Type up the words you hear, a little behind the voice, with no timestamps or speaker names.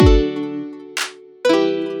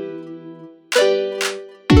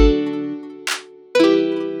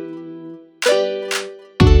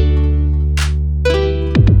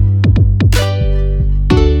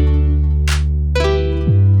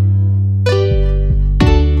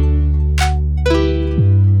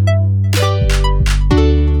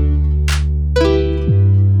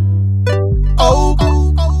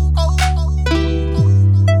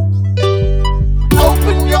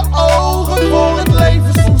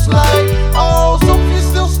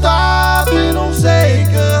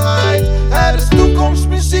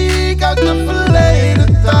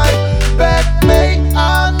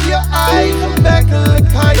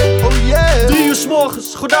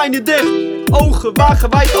schijnen dicht, ogen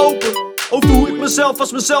wagenwijd open. Over hoe ik mezelf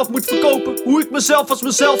als mezelf moet verkopen. Hoe ik mezelf als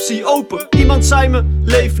mezelf zie open. Iemand zei me,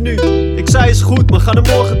 leef nu. Ik zei is goed, maar ga er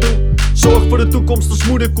morgen toe. Zorg voor de toekomst als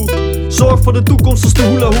moederkoek. Zorg voor de toekomst als de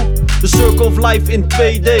hula hoop. De circle of life in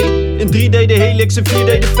 2D. In 3D de helix, in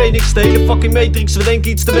 4D de phoenix. De hele fucking matrix, we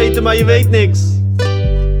denken iets te weten, maar je weet niks.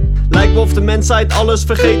 Lijkt me of de mensheid alles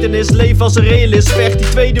vergeten is. Leven als een realist, vergt die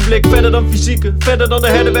tweede blik verder dan fysieke. Verder dan de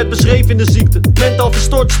herder werd beschreven in de ziekte. Mentaal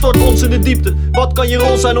verstoord, stort ons in de diepte. Wat kan je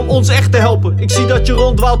rol zijn om ons echt te helpen? Ik zie dat je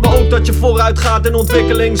rondwaalt, maar ook dat je vooruit gaat in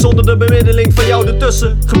ontwikkeling. Zonder de bemiddeling van jou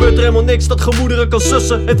ertussen gebeurt er helemaal niks dat gemoederen kan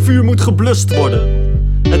sussen. Het vuur moet geblust worden.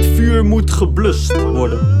 Het vuur moet geblust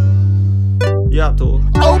worden. Ja toch?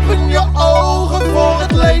 Open je ogen voor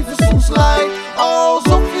het leven soms lijkt